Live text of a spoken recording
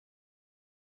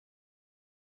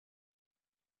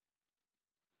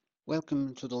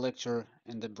Welcome to the lecture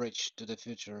in the Bridge to the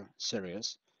Future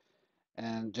series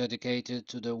and dedicated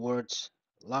to the world's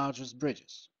largest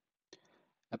bridges.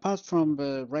 Apart from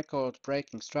the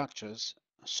record-breaking structures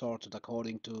sorted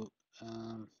according to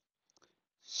um,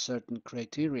 certain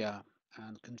criteria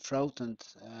and confronted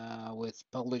with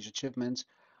published achievements,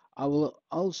 I will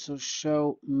also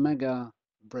show mega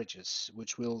bridges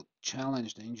which will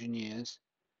challenge the engineers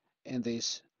in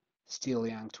this still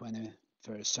young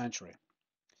 21st century.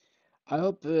 I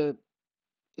hope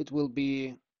it will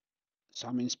be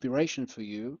some inspiration for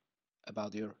you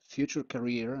about your future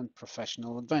career and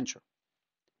professional adventure.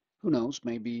 Who knows,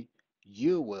 maybe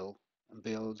you will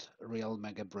build real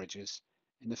mega bridges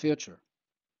in the future.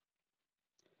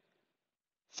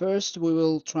 First, we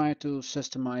will try to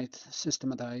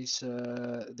systematize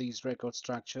these record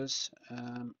structures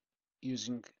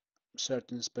using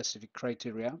certain specific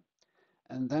criteria,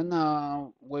 and then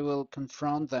we will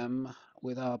confront them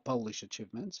with our Polish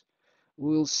achievements.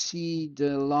 We'll see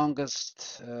the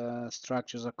longest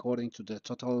structures according to the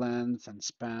total length and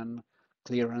span,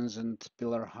 clearance and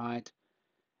pillar height.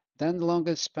 Then the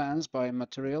longest spans by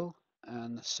material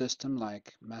and system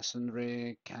like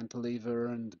masonry, cantilever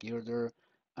and girder,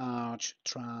 arch,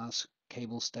 truss,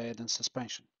 cable stay and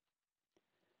suspension.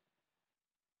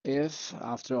 If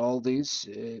after all this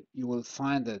you will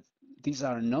find that these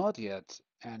are not yet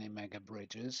any mega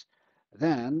bridges,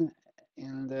 then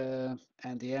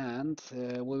at the end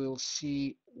we will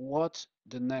see what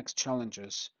the next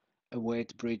challenges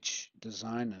await bridge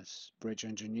designers, bridge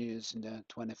engineers in the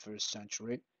 21st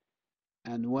century,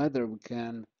 and whether we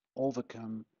can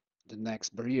overcome the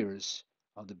next barriers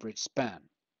of the bridge span.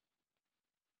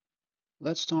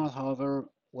 Let's start, however,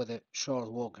 with a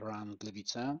short walk around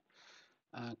Gliwice.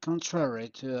 Contrary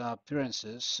to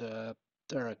appearances,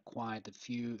 there are quite a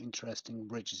few interesting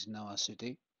bridges in our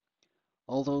city,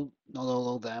 although not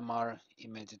all of them are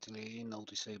immediately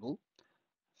noticeable.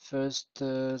 First,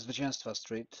 Zwycięstwa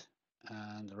Street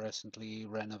and the recently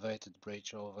renovated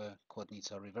bridge over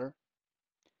Kładnica River.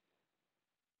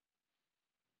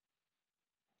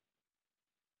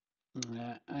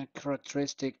 A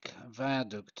characteristic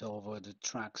viaduct over the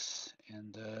tracks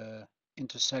in the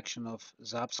intersection of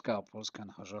Zapska, Opolska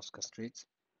and Chorzowska streets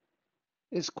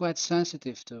is quite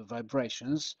sensitive to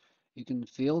vibrations. You can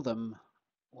feel them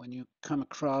when you come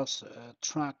across a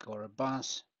truck or a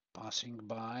bus passing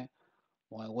by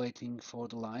while waiting for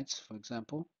the lights, for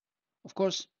example. Of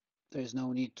course, there is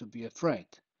no need to be afraid.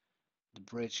 The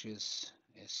bridge is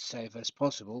as safe as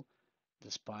possible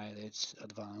despite its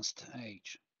advanced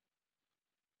age.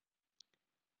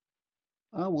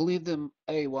 We'll leave the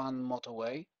A1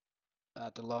 motorway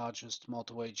at the largest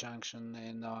motorway junction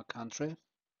in our country.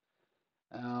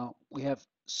 We have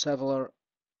several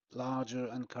larger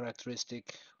and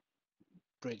characteristic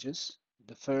bridges.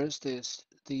 The first is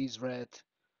this red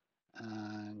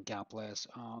gapless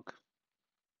arc.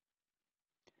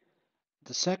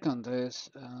 The second is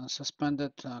a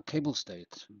suspended cable stayed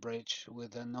bridge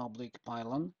with an oblique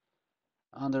pylon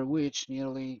under which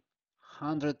nearly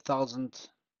 100,000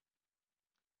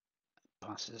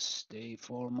 passes day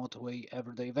for motorway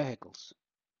everyday vehicles.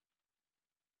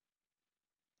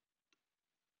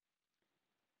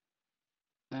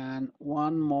 And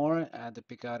one more at the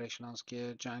Piekary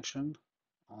Śląskie junction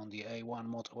on the A1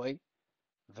 motorway.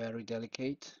 Very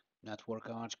delicate network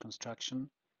arch construction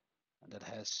that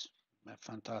has a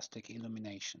fantastic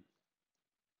illumination.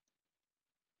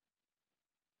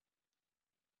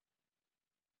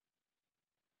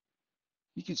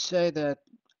 You could say that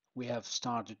we have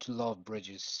started to love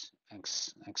bridges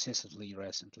excessively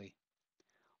recently.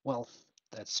 Well,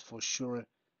 that's for sure,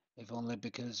 if only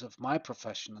because of my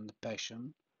profession and the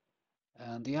passion.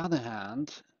 On the other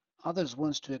hand, others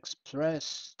want to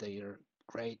express their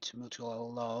great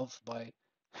mutual love by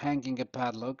hanging a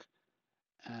padlock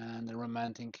and a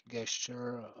romantic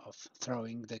gesture of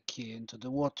throwing the key into the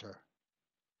water.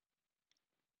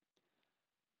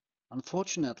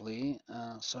 Unfortunately,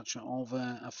 such an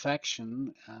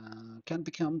over-affection can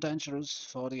become dangerous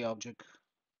for the object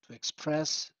to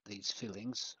express these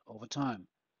feelings over time.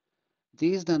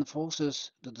 This then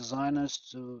forces the designers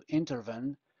to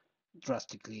intervene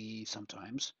drastically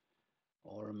sometimes,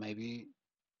 or maybe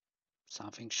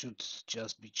something should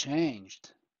just be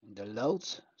changed in the load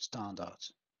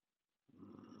standards.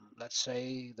 Let's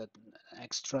say that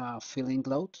extra filling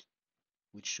load,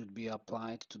 which should be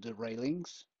applied to the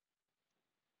railings.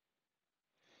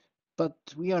 But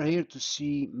we are here to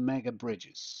see mega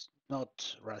bridges,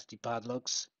 not rusty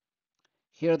padlocks.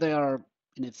 Here they are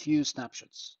in a few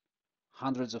snapshots.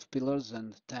 Hundreds of pillars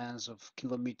and tens of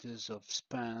kilometers of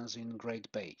spans in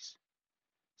Great Bays.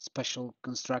 Special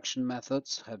construction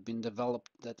methods have been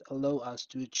developed that allow us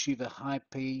to achieve a high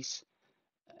pace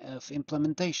of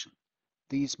implementation.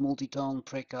 These multi-tone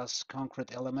precast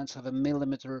concrete elements have a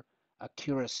millimeter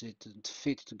accuracy to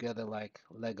fit together like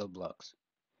Lego blocks.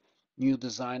 New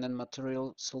design and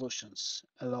material solutions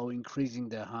allow increasing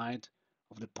the height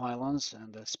of the pylons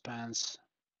and the spans.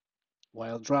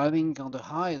 While driving on the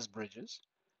highest bridges,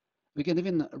 we can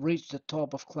even reach the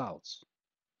top of clouds.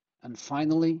 And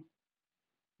finally,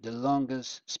 the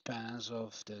longest spans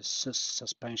of the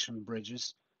suspension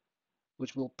bridges,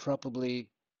 which will probably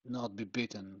not be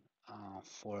beaten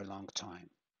for a long time.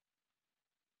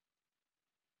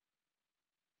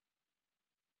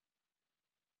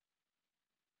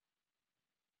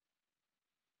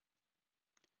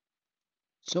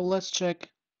 So let's check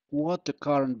what the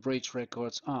current bridge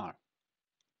records are.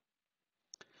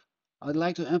 I'd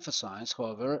like to emphasize,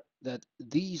 however, that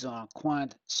these are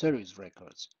quite serious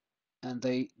records and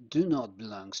they do not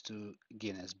belong to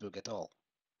Guinness Book at all.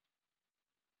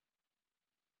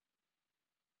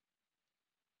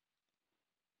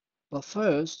 But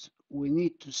first, we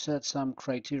need to set some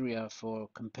criteria for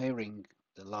comparing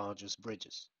the largest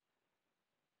bridges.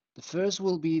 The first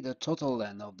will be the total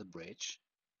length of the bridge.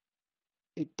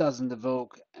 It doesn't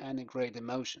evoke any great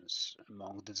emotions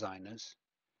among designers.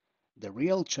 The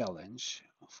real challenge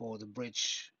for the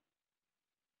bridge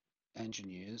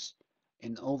engineers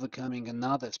in overcoming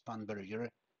another span barrier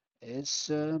is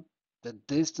the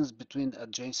distance between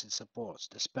adjacent supports,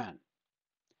 the span.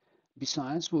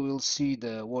 Besides, we will see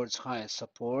the world's highest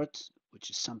support,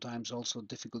 which is sometimes also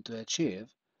difficult to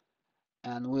achieve,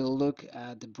 and we'll look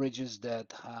at the bridges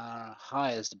that are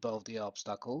highest above the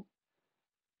obstacle.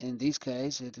 In this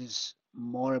case, it is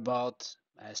more about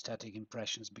aesthetic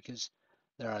impressions because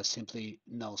there are simply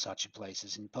no such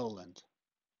places in Poland.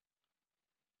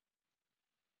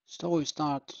 So we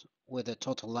start with the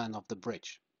total length of the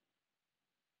bridge.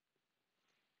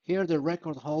 Here the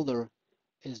record holder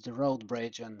is the road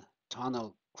bridge and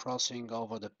tunnel crossing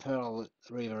over the Pearl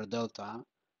River Delta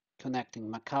connecting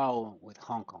Macau with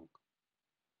Hong Kong.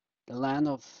 The length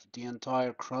of the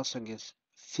entire crossing is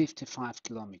 55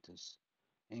 kilometers,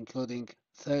 including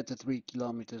 33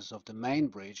 kilometers of the main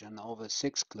bridge and over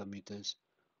 6 kilometers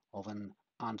of an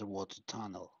underwater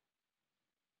tunnel.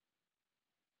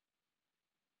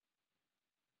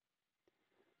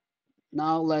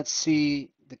 Now let's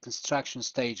see the construction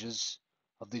stages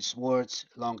of this world's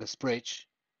longest bridge.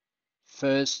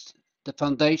 First, the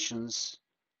foundations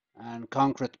and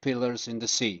concrete pillars in the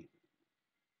sea.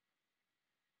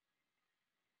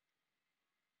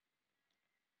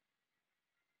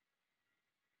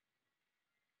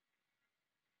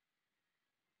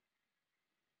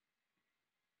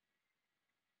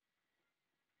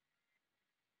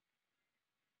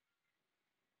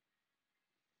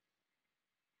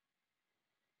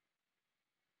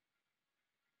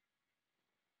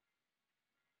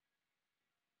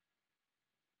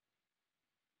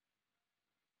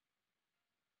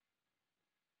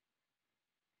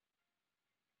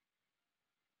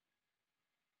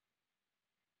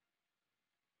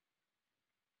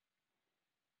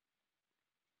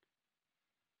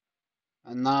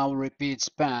 And now repeat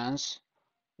spans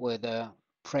with the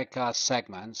precast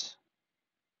segments.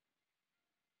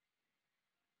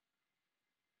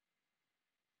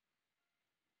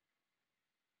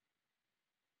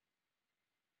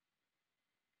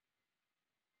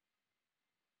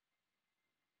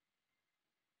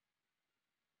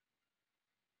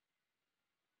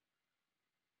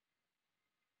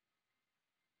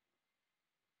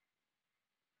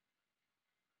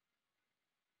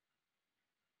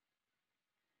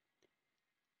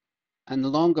 And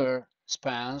longer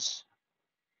spans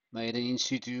made in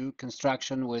situ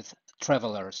construction with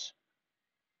travelers.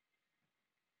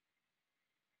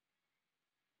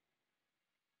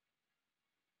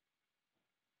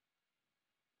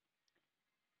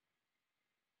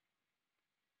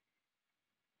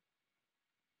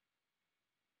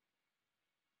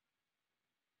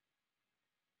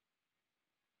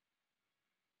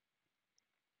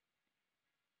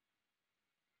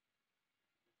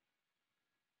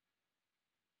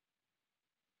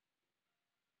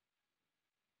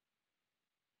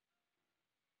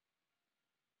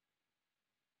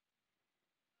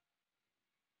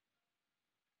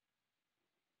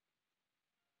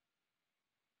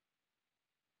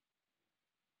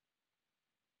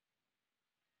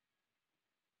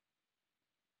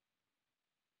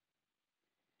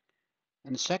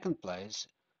 In second place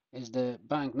is the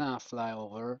Bang Na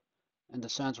flyover in the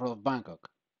center of Bangkok.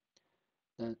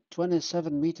 The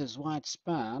 27 meters wide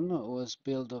span was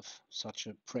built of such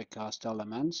a precast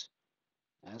elements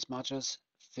as much as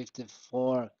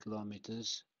 54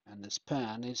 kilometers, and the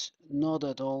span is not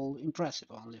at all impressive,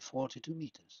 only 42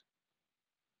 meters.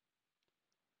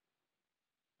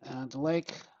 And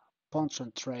Lake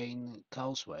Pontchartrain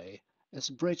Causeway is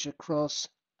a bridge across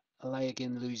a lake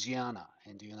in Louisiana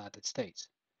in the United States.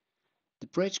 The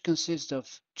bridge consists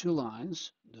of two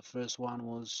lines. The first one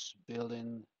was built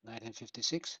in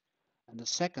 1956, and the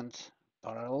second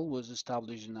parallel was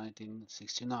established in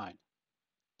 1969.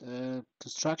 The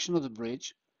construction of the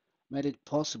bridge made it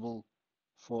possible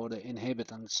for the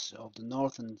inhabitants of the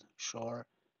northern shore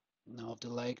of the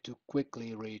lake to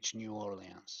quickly reach New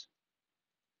Orleans.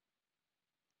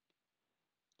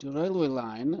 The railway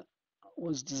line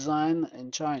was designed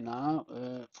in China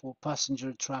for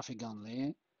passenger traffic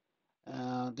only.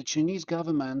 The Chinese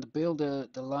government built the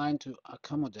line to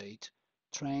accommodate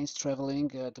trains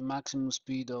traveling at a maximum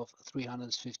speed of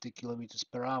 350 kilometers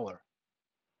per hour.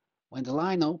 When the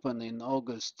line opened in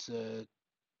August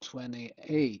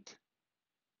 28,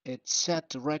 it set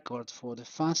the record for the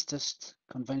fastest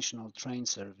conventional train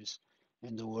service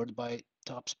in the world by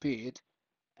top speed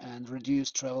and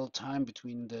reduced travel time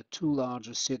between the two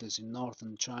largest cities in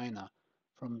northern China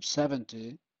from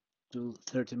 70 to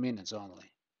 30 minutes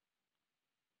only.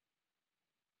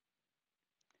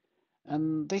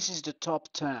 And this is the top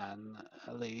 10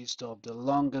 list of the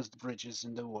longest bridges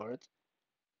in the world.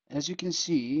 As you can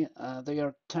see, they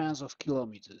are tens of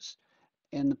kilometers.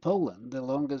 In Poland, the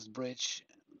longest bridge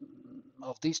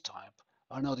of this type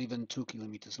are not even 2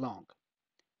 kilometers long.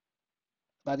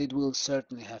 But it will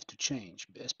certainly have to change,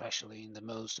 especially in the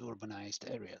most urbanized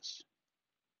areas.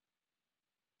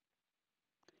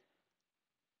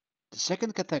 The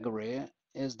second category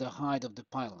is the height of the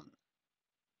pylon.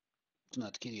 Do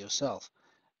not kid yourself.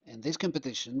 In this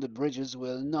competition, the bridges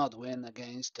will not win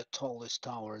against the tallest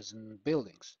towers and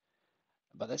buildings.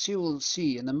 But as you will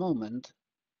see in a moment,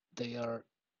 they are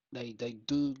they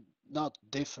do not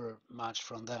differ much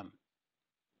from them.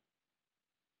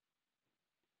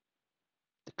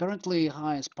 The currently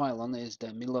highest pylon is the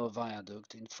Millau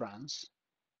Viaduct in France.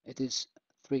 It is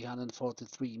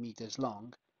 343 meters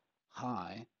long,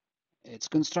 high. Its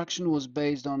construction was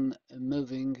based on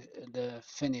moving the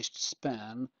finished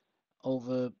span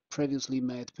over previously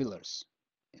made pillars,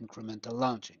 incremental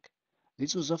launching.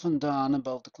 This was often done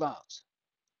above the clouds.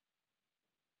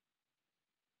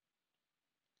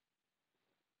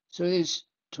 So it is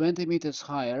 20 meters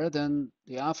higher than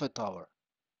the Eiffel Tower.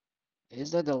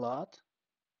 Is that a lot?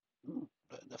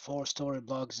 The four-story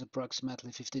block is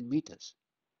approximately 15 meters,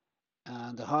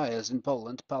 and the highest in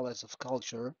Poland, Palace of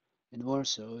Culture in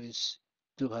Warsaw, is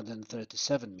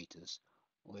 237 meters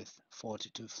with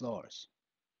 42 floors.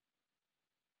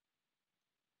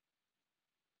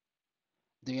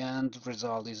 The end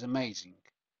result is amazing,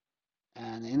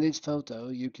 and in this photo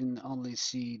you can only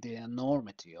see the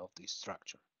enormity of this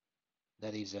structure.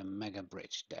 That is a mega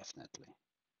bridge, definitely.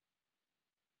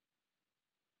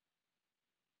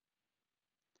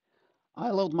 I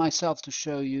allowed myself to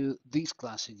show you this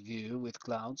classic view with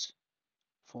clouds.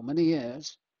 For many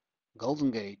years,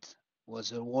 Golden Gate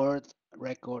was a world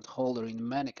record holder in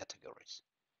many categories.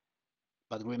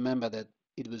 But remember that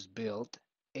it was built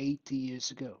 80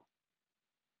 years ago,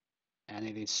 and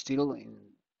it is still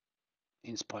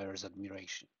inspires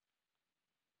admiration.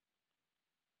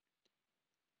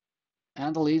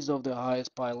 And the list of the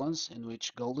highest pylons, in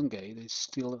which Golden Gate is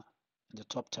still in the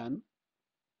top 10.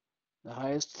 The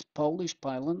highest Polish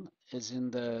pylon is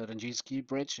in the Rędziński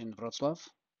Bridge in Wrocław,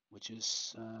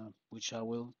 which I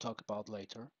will talk about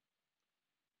later.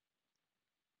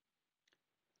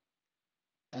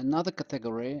 Another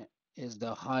category is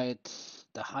the height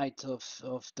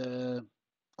of the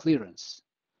clearance.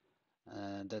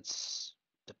 That's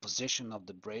the position of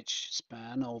the bridge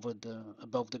span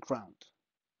above the ground.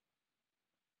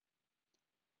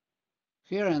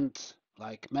 Here, and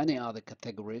like many other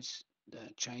categories, the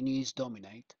Chinese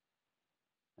dominate.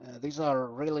 These are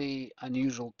really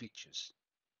unusual pictures.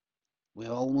 We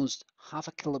have almost half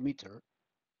a kilometer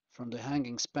from the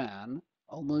hanging span,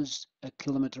 almost a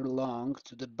kilometer long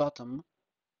to the bottom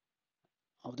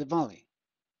of the valley.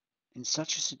 In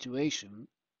such a situation,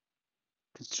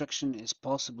 construction is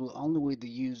possible only with the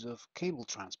use of cable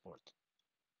transport.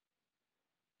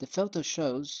 The photo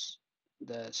shows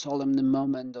the solemn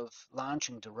moment of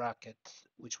launching the rocket,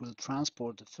 which will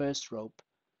transport the first rope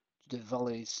to the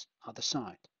valley's other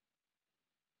side.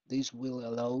 This will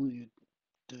allow you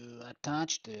to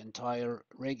attach the entire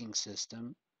rigging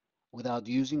system without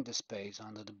using the space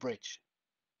under the bridge.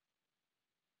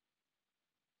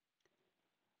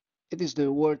 It is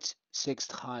the world's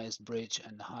sixth highest bridge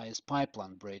and highest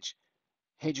pipeline bridge.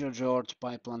 Hegyalja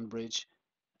Pipeline Bridge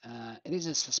It is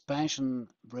a suspension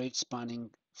bridge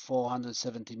spanning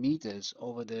 470 meters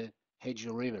over the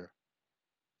Heju River.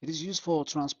 It is used for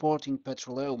transporting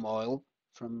petroleum oil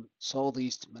from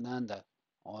southeast Mananda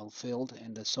oil field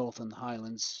in the Southern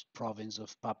Highlands province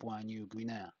of Papua New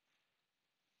Guinea.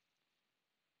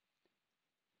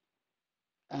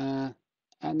 Uh,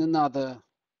 and another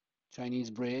Chinese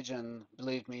bridge, and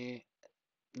believe me,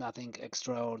 nothing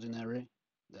extraordinary.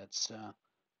 That's a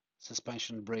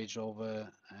suspension bridge over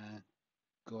a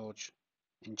gorge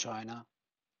in China.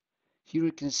 Here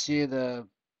you can see the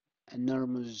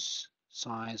enormous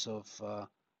size of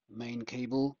main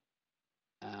cable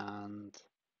and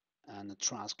a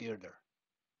truss girder.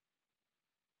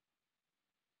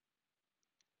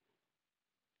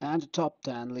 And the top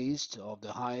 10 list of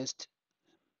the highest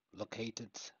located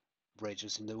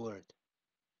bridges in the world.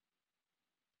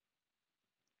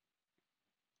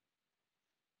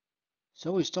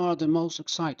 So we start the most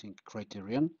exciting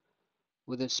criterion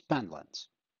with the span length.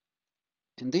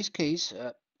 In this case,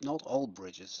 not all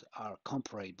bridges are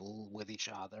comparable with each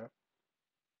other.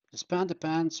 The span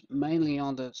depends mainly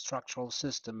on the structural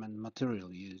system and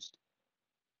material used.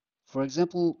 For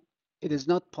example, it is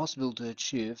not possible to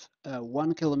achieve a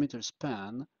 1 kilometer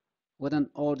span with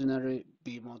an ordinary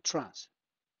beam or truss.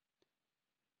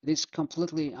 It is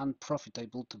completely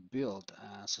unprofitable to build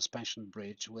a suspension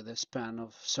bridge with a span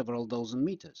of several dozen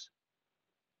meters.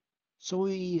 So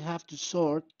we have to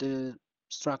sort the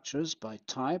structures by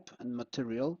type and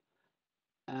material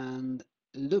and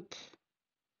look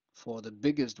for the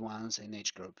biggest ones in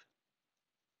each group.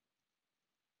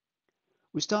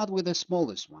 We start with the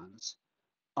smallest ones,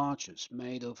 arches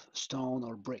made of stone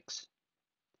or bricks.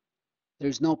 There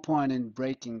is no point in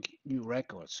breaking new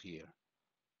records here,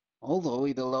 although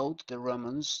it allowed the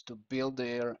Romans to build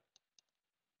their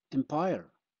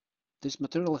empire. This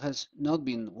material has not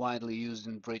been widely used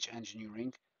in bridge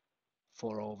engineering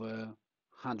for over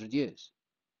 100 years.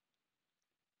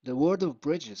 The world of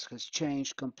bridges has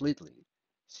changed completely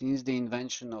since the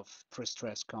invention of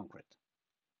prestressed concrete.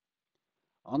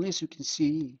 Only as you can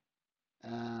see,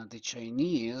 the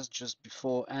Chinese, just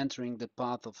before entering the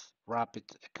path of rapid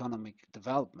economic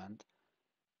development,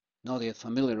 not yet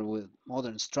familiar with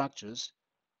modern structures,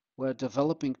 were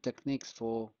developing techniques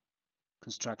for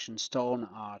construction stone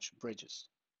arch bridges,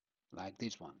 like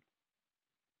this one.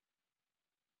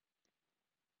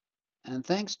 And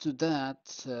thanks to that,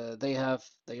 they have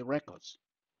their records,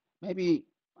 maybe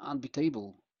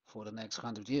unbeatable for the next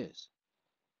 100 years.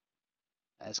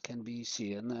 As can be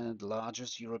seen, the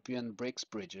largest European bricks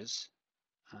bridges,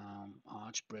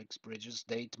 arch bricks bridges,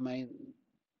 date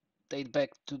back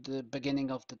to the beginning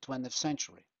of the 20th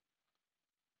century.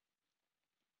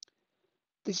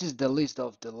 This is the list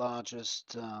of the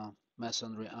largest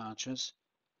masonry arches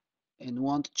and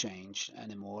won't change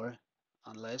anymore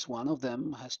unless one of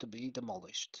them has to be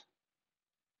demolished.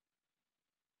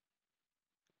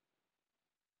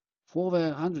 For over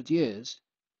 100 years,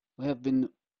 we have been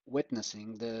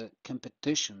witnessing the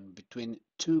competition between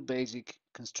two basic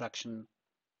construction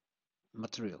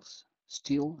materials,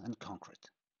 steel and concrete.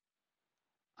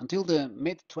 Until the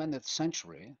mid-20th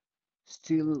century,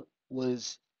 steel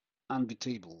was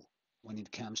unbeatable when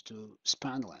it comes to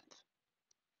span length.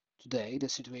 Today, the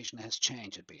situation has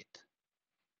changed a bit.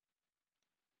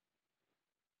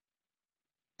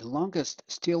 The longest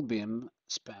steel beam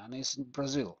span is in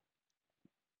Brazil.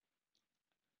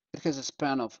 It has a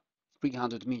span of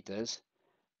 300 meters.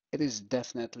 It is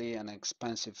definitely an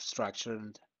expensive structure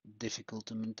and difficult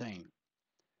to maintain.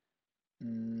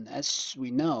 As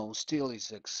we know, steel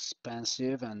is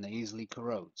expensive and easily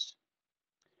corrodes,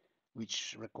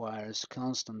 which requires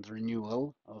constant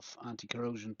renewal of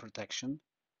anti-corrosion protection,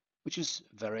 which is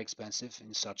very expensive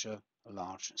in such a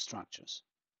large structures.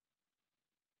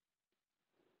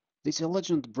 This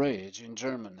elegant bridge in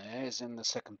Germany is in the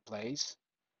second place.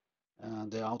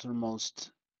 The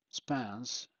outermost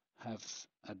spans have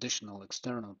additional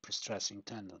external prestressing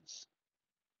tendons.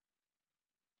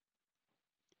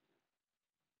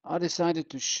 I decided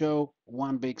to show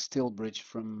one big steel bridge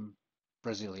from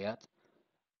Brazil yet.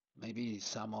 Maybe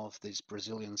some of this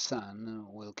Brazilian sun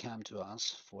will come to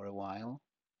us for a while.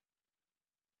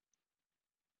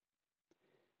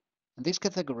 In this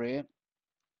category,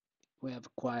 we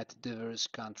have quite diverse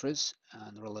countries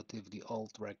and relatively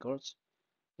old records.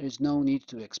 There is no need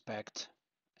to expect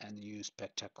any new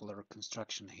spectacular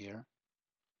construction here.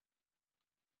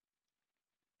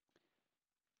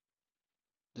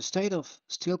 The state of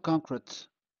steel concrete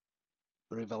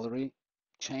rivalry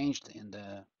changed in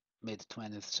the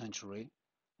mid-20th century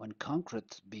when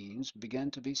concrete beams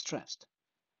began to be stressed.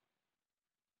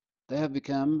 They have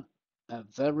become a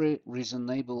very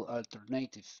reasonable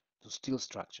alternative to steel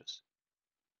structures.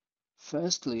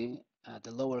 Firstly, at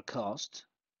a lower cost,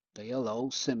 they allow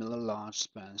similar large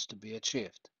spans to be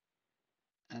achieved.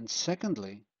 And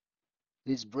secondly,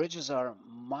 these bridges are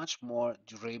much more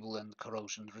durable and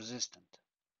corrosion resistant.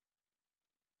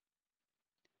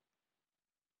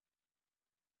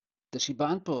 The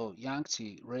Shibanpo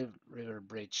Yangtze River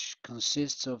Bridge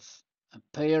consists of a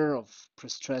pair of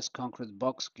prestressed concrete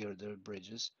box girder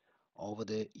bridges over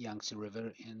the Yangtze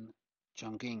River in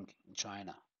Chongqing,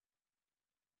 China.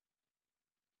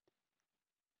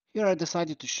 Here I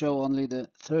decided to show only the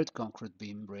third concrete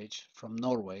beam bridge from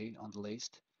Norway on the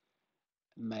list,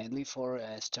 mainly for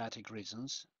aesthetic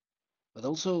reasons, but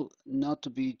also not to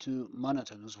be too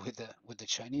monotonous with the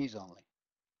Chinese only.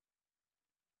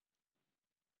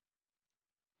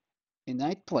 In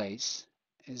eighth place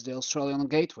is the Australian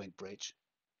Gateway Bridge,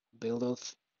 built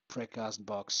of precast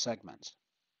box segments.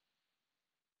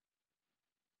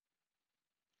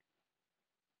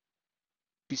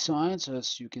 Besides,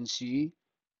 as you can see,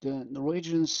 the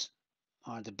Norwegians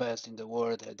are the best in the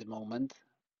world at the moment,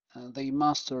 and they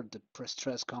mastered the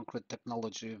prestressed concrete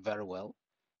technology very well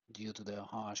due to the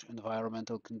harsh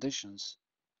environmental conditions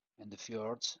in the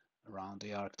fjords around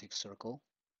the Arctic Circle.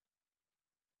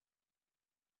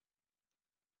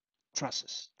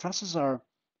 Trusses. Trusses are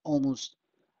almost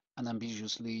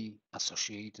unambiguously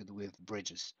associated with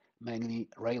bridges, mainly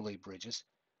railway bridges,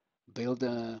 built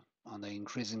on the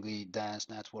increasingly dense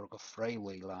network of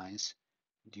railway lines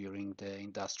during the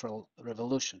Industrial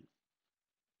Revolution.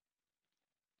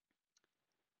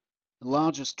 The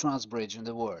largest truss bridge in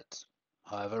the world,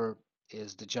 however,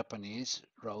 is the Japanese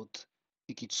road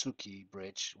Ikitsuki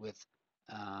Bridge with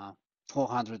a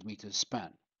 400 meters span.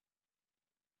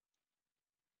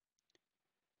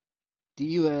 The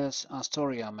US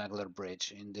Astoria Megler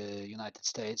Bridge in the United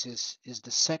States is the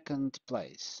second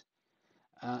place.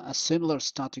 A similar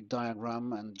static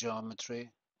diagram and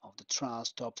geometry of the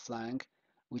truss top flank,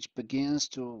 which begins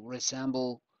to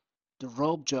resemble the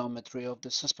rope geometry of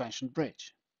the suspension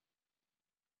bridge.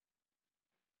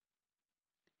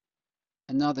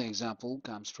 Another example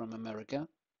comes from America.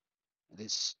 It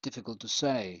is difficult to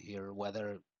say here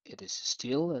whether it is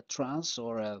still a truss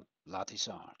or a lattice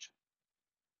arch.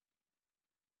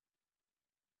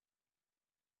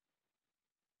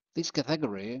 This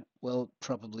category will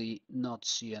probably not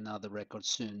see another record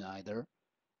soon either.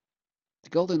 The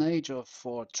golden age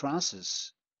for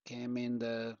trusses came in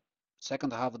the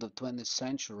second half of the 20th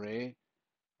century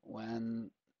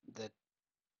when the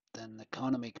then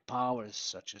economic powers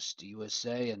such as the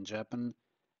USA and Japan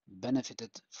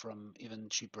benefited from even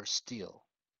cheaper steel.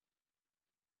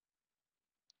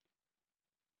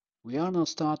 We are now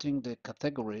starting the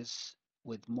categories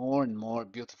with more and more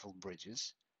beautiful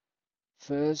bridges.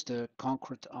 First, the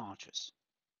concrete arches.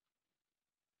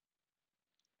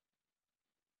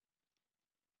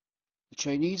 The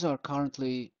Chinese are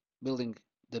currently building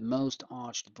the most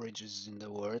arched bridges in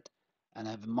the world and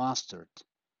have mastered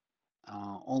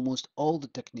almost all the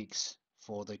techniques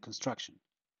for their construction.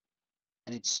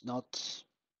 And it's not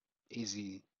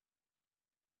easy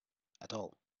at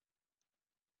all.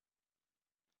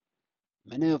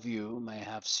 Many of you may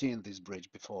have seen this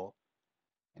bridge before.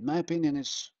 In my opinion,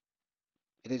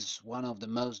 it is one of the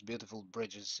most beautiful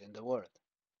bridges in the world.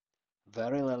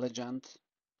 Very elegant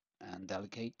and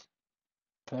delicate,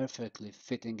 perfectly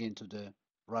fitting into the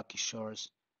rocky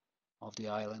shores of the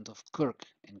island of Krk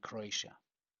in Croatia.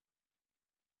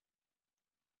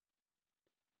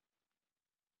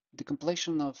 The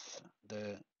completion of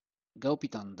the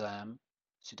Gaupitan Dam,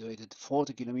 situated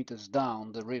 40 kilometers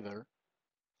down the river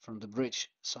from the bridge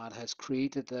side, has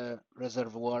created a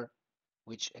reservoir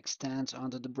which extends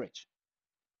under the bridge.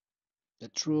 The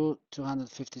true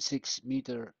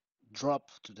 256-meter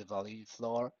drop to the valley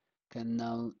floor can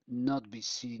now not be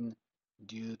seen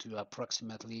due to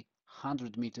approximately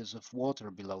 100 meters of water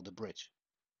below the bridge.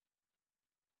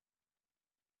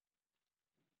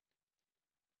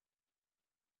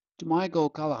 The Michael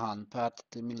Callahan Pat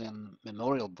Millian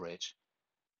Memorial Bridge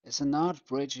is an arch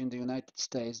bridge in the United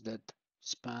States that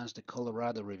spans the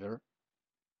Colorado River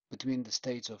between the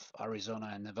states of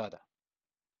Arizona and Nevada.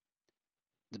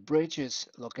 The bridge is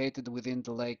located within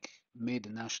the Lake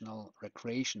Mead National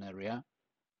Recreation Area,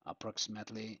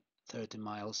 approximately 30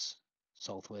 miles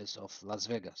southwest of Las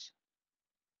Vegas.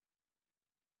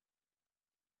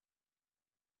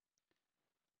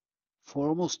 For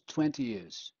almost 20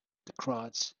 years, the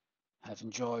Croats have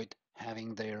enjoyed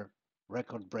having their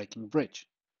record-breaking bridge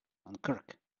on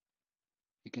Kirk.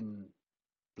 You can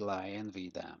really envy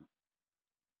them.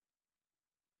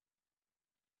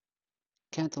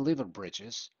 Cantilever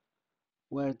bridges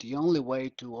were the only way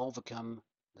to overcome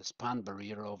the span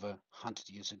barrier over 100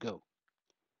 years ago.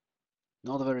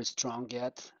 Not very strong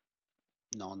yet,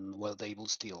 non-weldable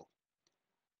steel.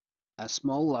 A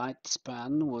small light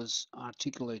span was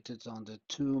articulated on the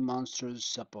two monstrous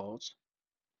supports.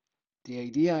 The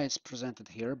idea is presented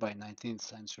here by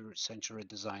 19th century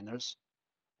designers,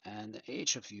 and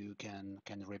each of you can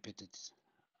repeat it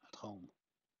at home.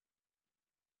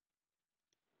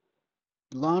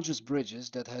 The largest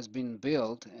bridges that has been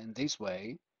built in this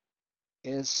way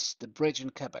is the bridge in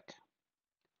Quebec,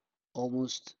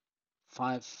 almost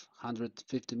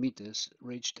 550 meters,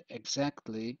 reached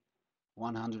exactly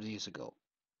 100 years ago.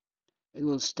 It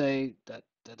will stay that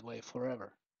way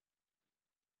forever.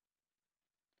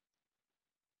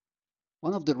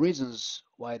 One of the reasons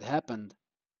why it happened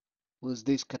was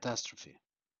this catastrophe.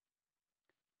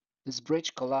 This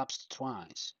bridge collapsed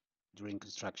twice during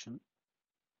construction.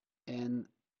 In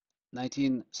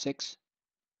 1906,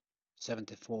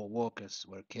 74 workers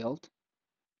were killed,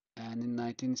 and in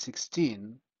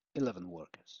 1916, 11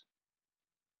 workers.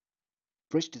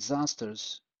 Bridge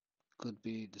disasters could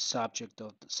be the subject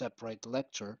of the separate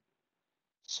lecture,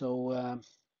 so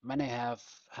many have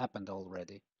happened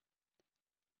already.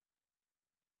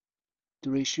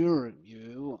 To reassure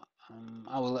you,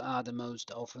 I will add the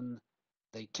most often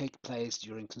they take place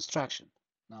during construction,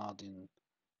 not in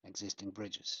existing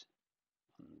bridges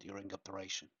during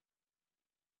operation.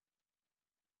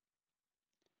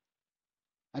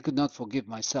 I could not forgive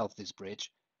myself this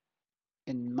bridge.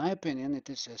 In my opinion, it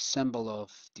is a symbol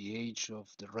of the age of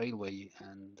the railway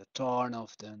and the turn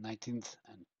of the 19th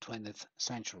and 20th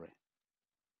century.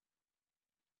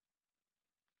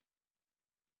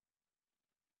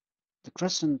 The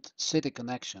Crescent City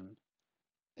connection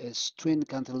is twin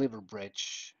cantilever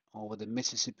bridge over the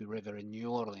Mississippi River in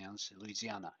New Orleans,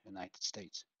 Louisiana, United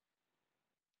States.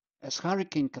 As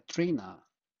Hurricane Katrina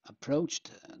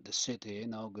approached the city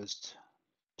in August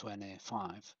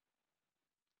 25,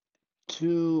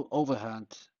 two overhead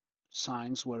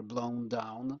signs were blown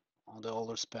down on the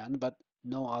older span, but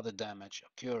no other damage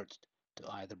occurred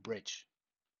to either bridge.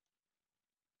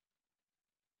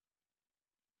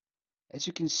 As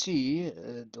you can see,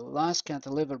 the last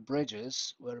cantilever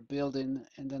bridges were built in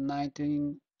the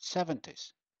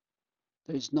 1970s.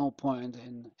 There is no point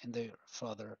in their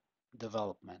further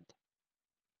development.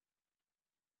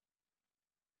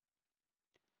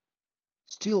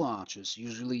 Steel arches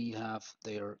usually have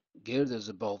their girders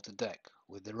above the deck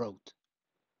with the road.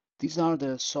 These are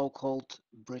the so-called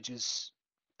bridges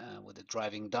with the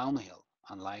driving downhill,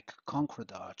 unlike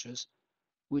concrete arches,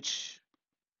 which,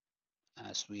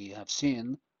 as we have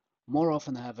seen, more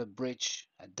often have a bridge,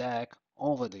 a deck,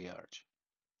 over the arch.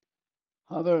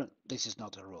 However, this is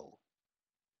not a rule.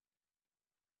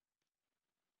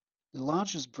 The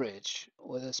largest bridge,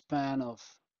 with a span of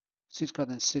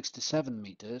 667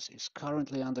 meters, is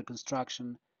currently under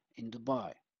construction in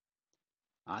Dubai.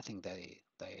 I think they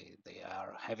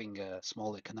are having a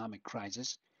small economic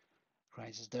crisis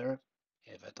there,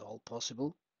 if at all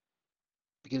possible,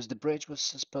 because the bridge was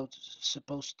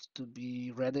supposed to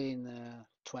be ready in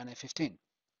 2015.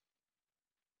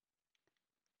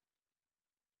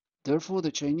 Therefore,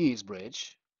 the Chinese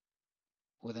bridge,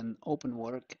 with an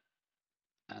openwork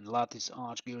and lattice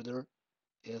arch girder,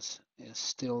 is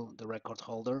still the record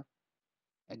holder.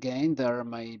 Again, there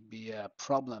may be a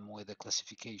problem with the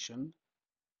classification.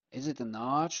 Is it an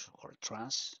arch or a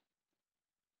truss?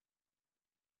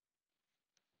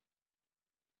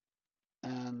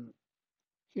 And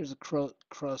here's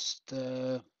across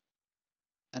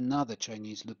another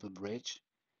Chinese looping bridge.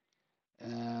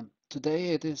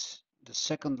 Today it is the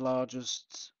second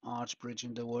largest arch bridge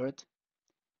in the world.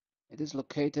 It is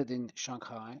located in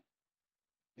Shanghai.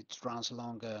 It runs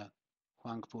along the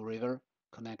Huangpu River,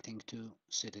 connecting two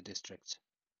city districts.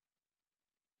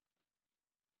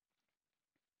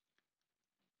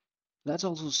 Let's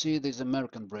also see this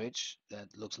American bridge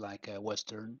that looks like a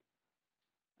Western.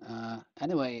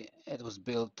 Anyway, it was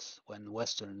built when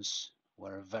Westerns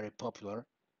were very popular,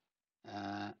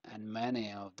 and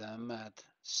many of them had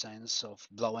sense of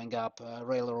blowing up a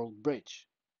railroad bridge.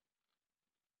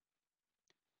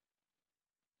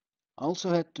 I also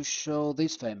had to show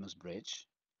this famous bridge,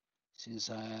 since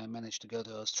I managed to go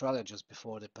to Australia just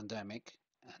before the pandemic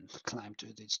and climb to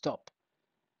its top.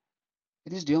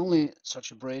 It is the only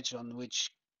such a bridge on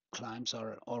which climbs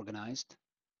are organized.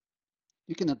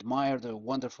 You can admire the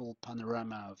wonderful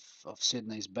panorama of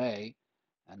Sydney's Bay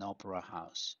and Opera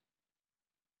House.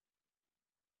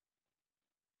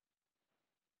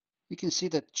 You can see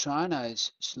that China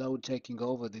is slow taking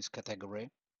over this category.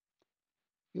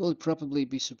 You will probably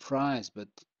be surprised, but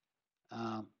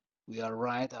We are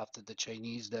right after the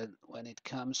Chinese that when it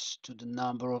comes to the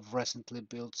number of recently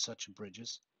built such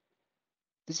bridges.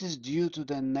 This is due to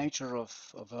the nature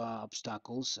of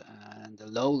obstacles and the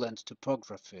lowland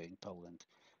topography in Poland.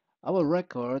 Our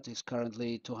record is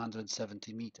currently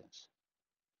 270 meters.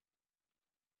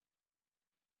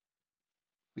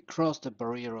 We crossed the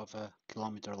barrier of a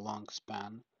kilometer-long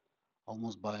span,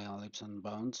 almost by leaps and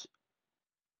bounds.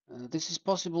 This is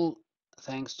possible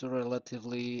thanks to a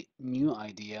relatively new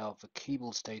idea of a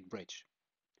cable-stayed bridge.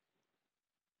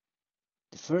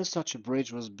 The first such a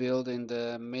bridge was built in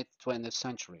the mid-20th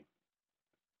century,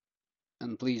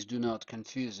 and please do not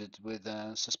confuse it with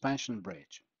a suspension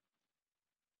bridge.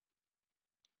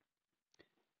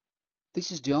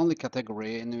 This is the only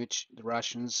category in which the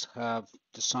Russians have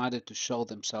decided to show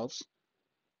themselves,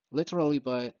 literally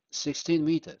by 16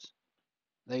 meters.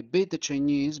 They beat the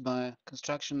Chinese by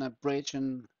constructing a bridge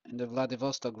in the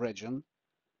Vladivostok region,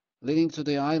 leading to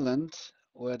the island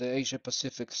where the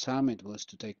Asia-Pacific Summit was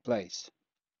to take place.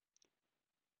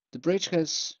 The bridge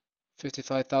has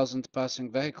 55,000 passing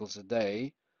vehicles a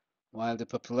day, while the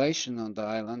population on the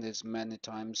island is many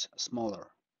times smaller.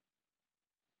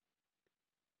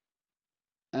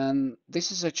 And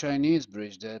this is a Chinese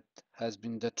bridge that has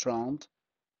been dethroned.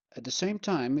 At the same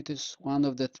time, it is one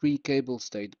of the three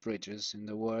cable-stayed bridges in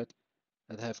the world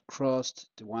that have crossed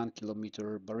the 1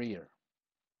 kilometer barrier.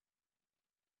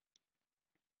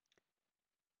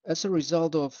 As a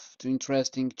result of the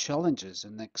interesting challenges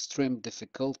and extreme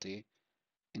difficulty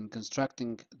in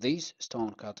constructing this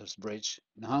Stonecutters Bridge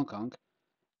in Hong Kong,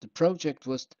 the project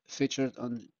was featured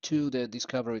on the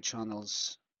Discovery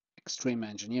Channel's Extreme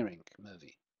Engineering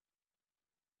movie.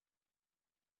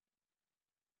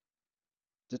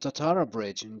 The Tatara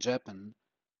Bridge in Japan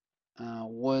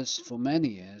was for many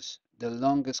years the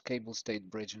longest cable-stayed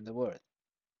bridge in the world,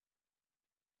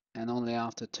 and only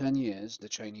after 10 years the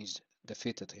Chinese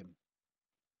defeated him.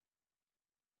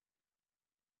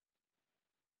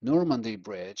 Normandy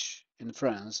Bridge in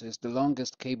France is the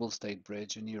longest cable-stayed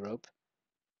bridge in Europe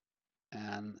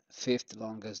and fifth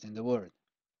longest in the world.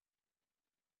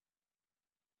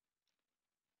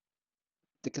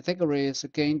 The category is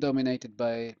again dominated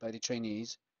by the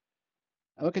Chinese.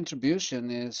 Our contribution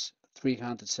is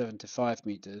 375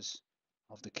 meters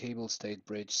of the cable-stayed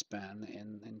bridge span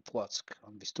in Plock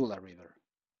on Vistula River.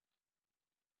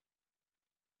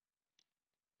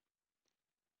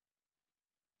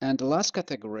 And the last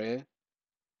category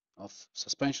of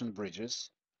suspension bridges,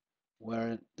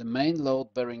 where the main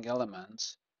load-bearing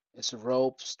element is a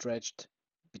rope stretched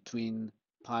between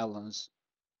pylons,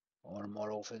 or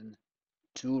more often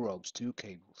two ropes, two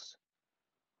cables.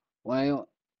 While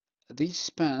these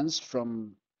spans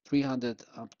from 300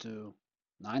 up to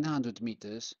 900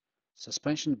 meters,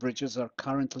 suspension bridges are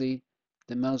currently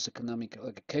the most economical,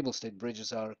 like cable-stayed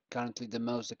bridges are currently the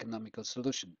most economical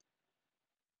solution.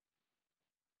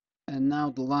 And now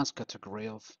the last category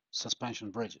of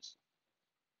suspension bridges.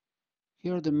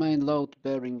 Here the main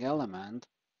load-bearing element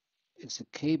is a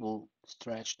cable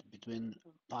stretched between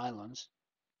pylons,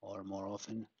 or more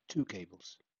often two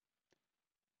cables.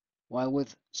 While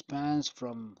with spans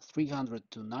from 300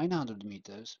 to 900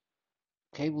 meters,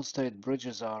 cable-stayed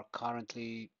bridges are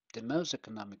currently the most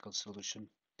economical solution.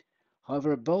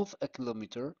 However, above a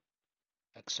kilometer,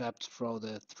 except for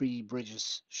the three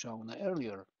bridges shown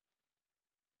earlier,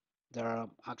 there are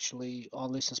actually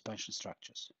only suspension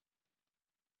structures.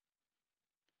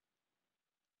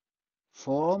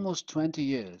 For almost 20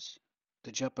 years,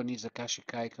 the Japanese Akashi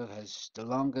Kaiko has the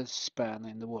longest span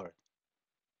in the world.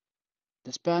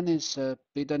 The span is a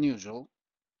bit unusual,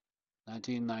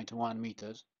 1991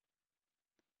 meters.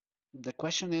 The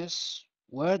question is,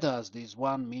 where does this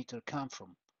 1 meter come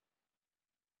from?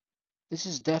 This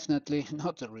is definitely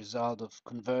not the result of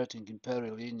converting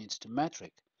imperial units to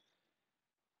metric.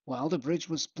 Well, the bridge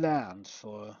was planned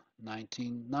for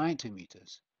 1990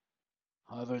 meters.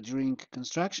 However, during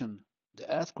construction, the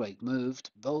earthquake moved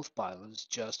both pylons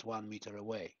just 1 meter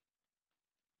away.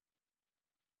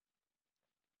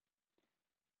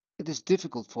 It is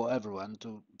difficult for everyone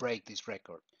to break this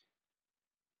record.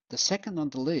 The second on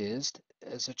the list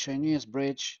is a Chinese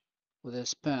bridge with a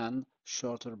span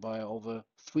shorter by over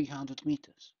 300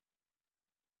 meters.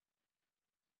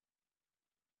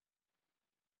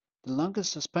 The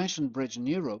longest suspension bridge in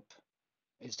Europe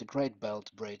is the Great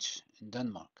Belt Bridge in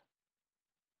Denmark.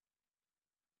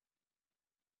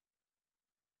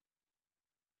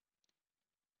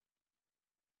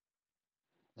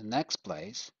 The next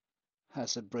place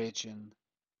has a bridge in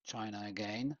China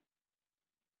again,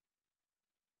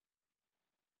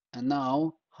 and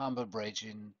now Humber Bridge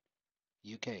in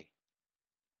UK.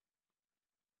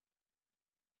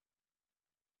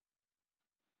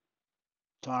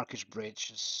 Turkish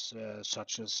bridges,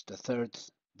 such as the Third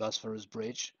Bosphorus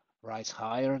Bridge, rise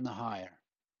higher and higher.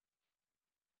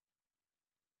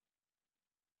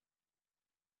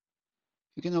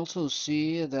 You can also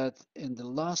see that in the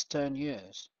last 10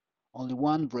 years, only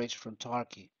one bridge from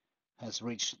Turkey has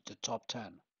reached the top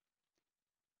 10.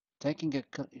 Taking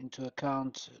into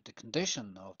account the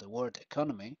condition of the world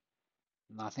economy,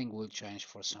 nothing will change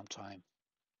for some time.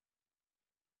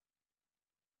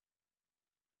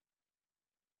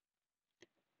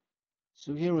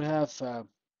 So here we have a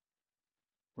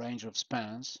range of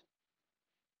spans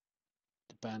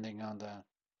depending on the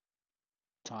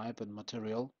type and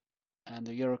material and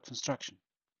the year of construction.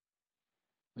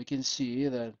 We can see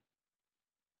that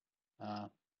uh,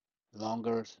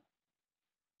 longer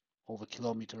over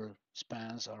kilometer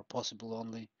spans are possible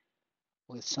only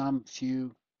with some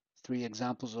few three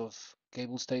examples of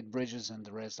cable stayed bridges, and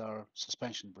the rest are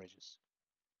suspension bridges.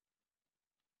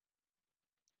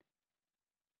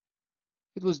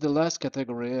 It was the last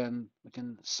category, and we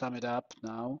can sum it up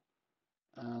now.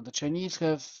 The Chinese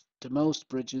have the most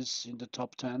bridges in the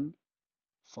top 10,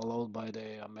 followed by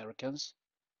the Americans.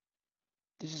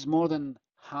 This is more than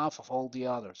half of all the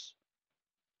others.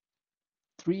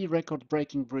 Three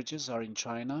record-breaking bridges are in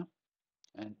China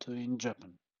and two in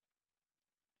Japan.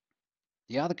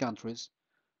 The other countries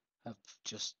have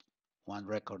just one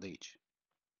record each.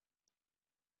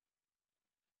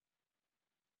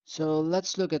 So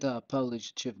let's look at our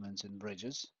Polish achievements in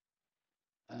bridges.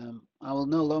 I will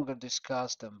no longer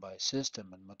discuss them by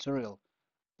system and material,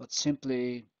 but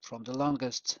simply from the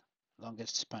longest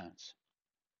spans.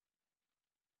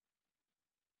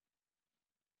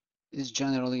 It is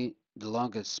generally the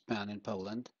longest span in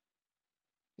Poland.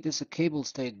 It is a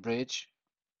cable-stayed bridge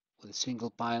with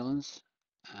single pylons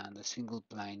and a single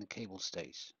plane cable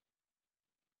stays.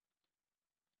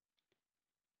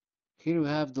 Here we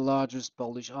have the largest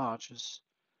Polish arches,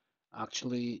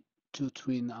 actually two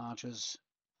twin arches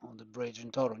on the bridge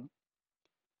in Toruń.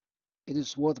 It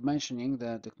is worth mentioning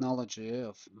the technology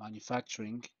of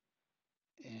manufacturing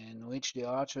in which the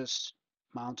arches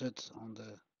mounted on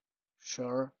the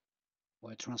shore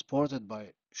were transported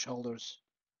by shoulders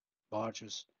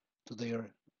barges to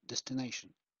their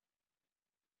destination.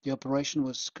 The operation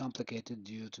was complicated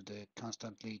due to the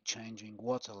constantly changing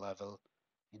water level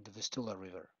in the Vistula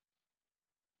River.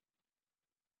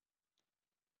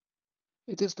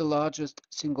 It is the largest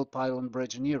single-pylon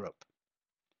bridge in Europe.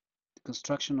 The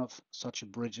construction of such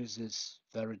bridges is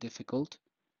very difficult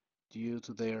due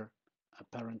to their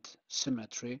apparent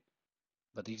symmetry,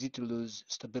 but easy to lose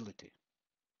stability.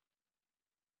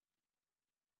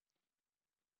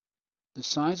 The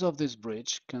size of this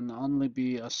bridge can only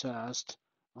be assessed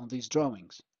on these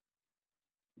drawings.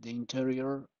 The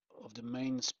interior of the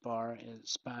main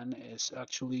span is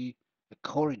actually a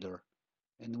corridor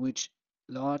in which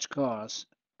large cars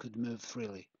could move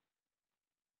freely.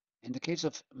 In the case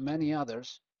of many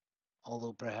others,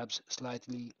 although perhaps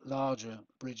slightly larger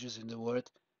bridges in the world,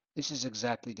 this is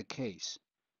exactly the case.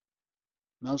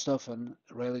 Most often,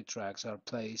 railway tracks are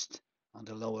placed on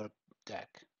the lower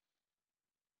deck.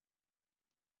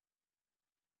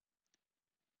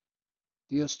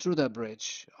 The Ostruda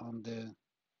Bridge on the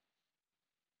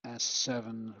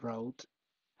S7 road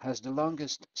has the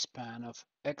longest span of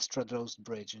extradosed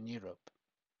bridge in Europe.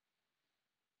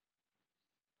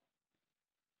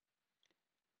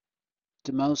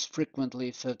 The most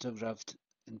frequently photographed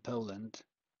in Poland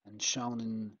and shown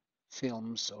in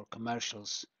films or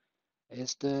commercials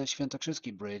is the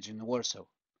Świętokrzyski Bridge in Warsaw,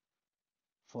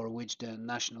 for which the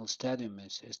National Stadium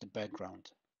is the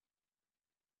background.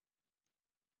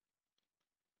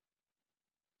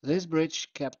 This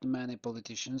bridge kept many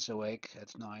politicians awake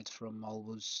at night for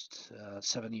almost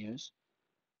 7 years.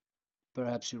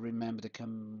 Perhaps you remember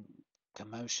the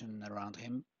commotion around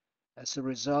him. As a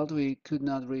result, we could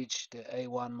not reach the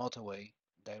A1 motorway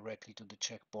directly to the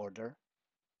Czech border.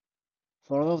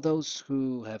 For all of those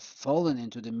who have fallen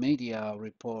into the media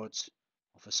reports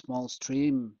of a small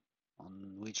stream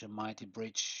on which a mighty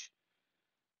bridge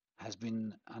has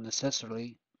been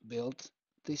unnecessarily built,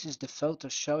 this is the photo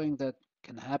showing what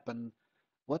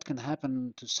can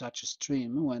happen to such a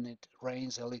stream when it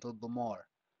rains a little more.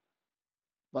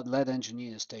 But let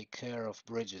engineers take care of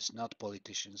bridges, not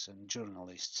politicians and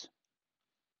journalists.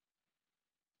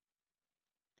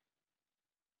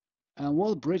 And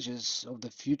what bridges of the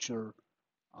future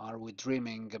are we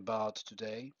dreaming about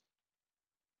today?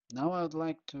 Now I would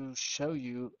like to show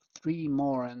you three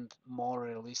more and more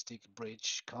realistic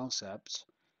bridge concepts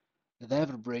that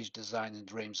every bridge designer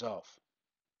dreams of.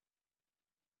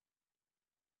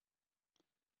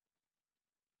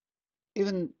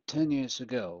 Even 10 years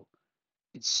ago,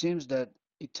 it seems that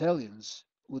Italians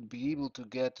would be able to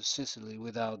get to Sicily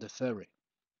without the ferry.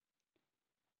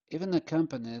 Even a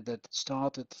company that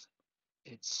started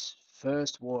its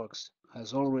first works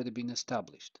has already been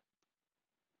established.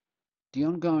 The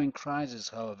ongoing crisis,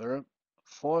 however,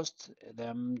 forced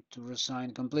them to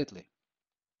resign completely.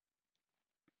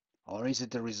 Or is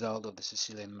it the result of the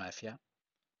Sicilian mafia?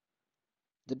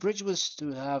 The bridge was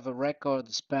to have a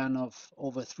record span of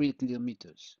over 3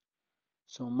 kilometers,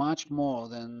 so much more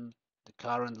than the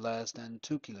current less than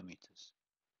 2 kilometers.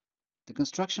 The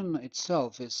construction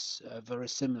itself is very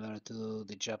similar to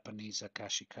the Japanese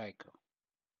Akashi Kaiko.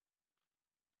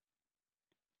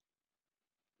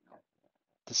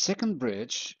 The second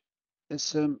bridge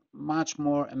is a much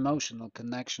more emotional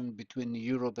connection between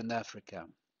Europe and Africa,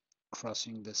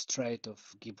 crossing the Strait of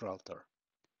Gibraltar.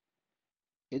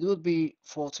 It would be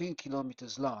 14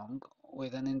 kilometers long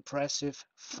with an impressive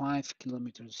 5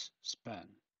 kilometers span.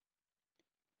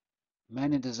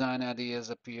 Many design ideas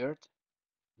appeared.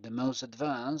 The most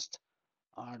advanced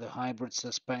are the hybrid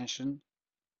suspension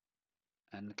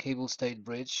and cable-stayed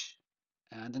bridge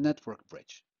and the network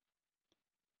bridge.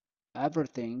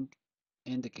 Everything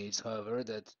indicates, however,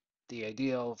 that the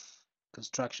idea of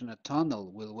construction a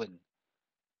tunnel will win,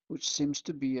 which seems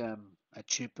to be a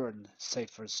cheaper and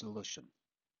safer solution.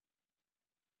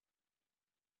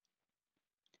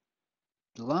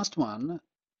 The last one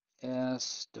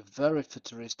is the very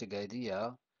futuristic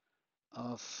idea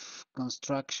of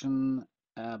construction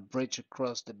a bridge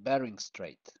across the Bering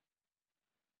Strait.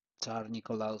 Tsar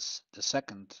Nikolaus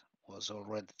II was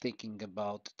already thinking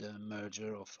about the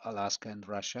merger of Alaska and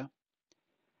Russia.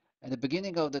 At the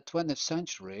beginning of the 20th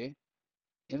century,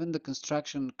 even the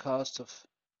construction costs of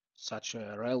such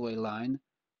a railway line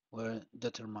were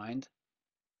determined.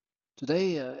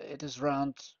 Today, it is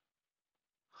around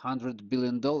 $100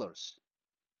 billion.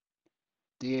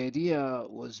 The idea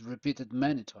was repeated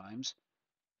many times,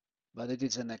 but it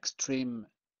is an extreme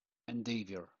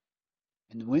endeavor.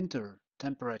 In winter,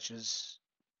 temperatures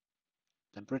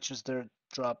there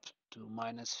drop to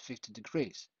minus 50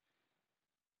 degrees,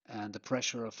 and the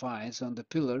pressure of ice on the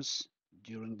pillars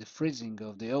during the freezing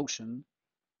of the ocean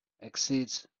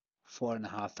exceeds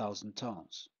 4,500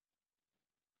 tons.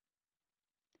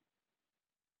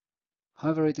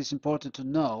 However, it is important to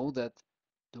know that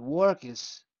the work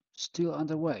is still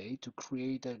underway to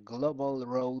create a global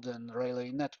road and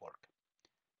railway network,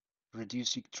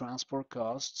 reducing transport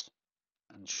costs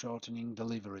and shortening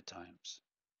delivery times.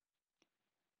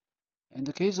 In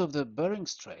the case of the Bering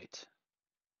Strait,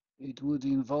 it would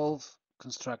involve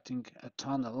constructing a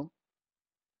tunnel,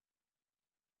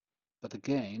 but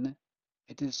again,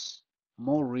 it is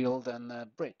more real than a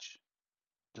bridge.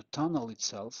 The tunnel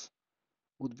itself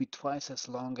would be twice as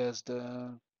long as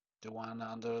the one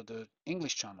under the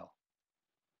English Channel.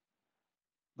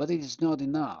 But it is not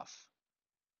enough.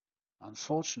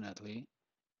 Unfortunately,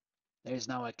 there is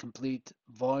now a complete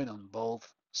void on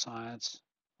both sides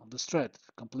of the strait,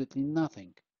 completely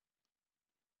nothing.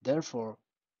 Therefore,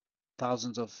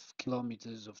 thousands of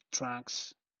kilometers of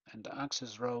tracks and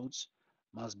access roads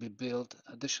must be built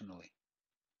additionally,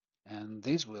 and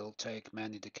this will take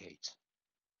many decades.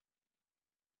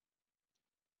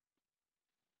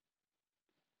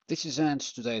 This is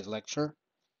ends today's lecture.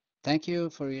 Thank you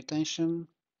for your attention,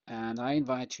 and I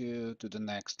invite you to the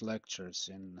next lectures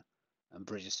in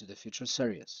Bridges to the Future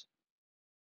series.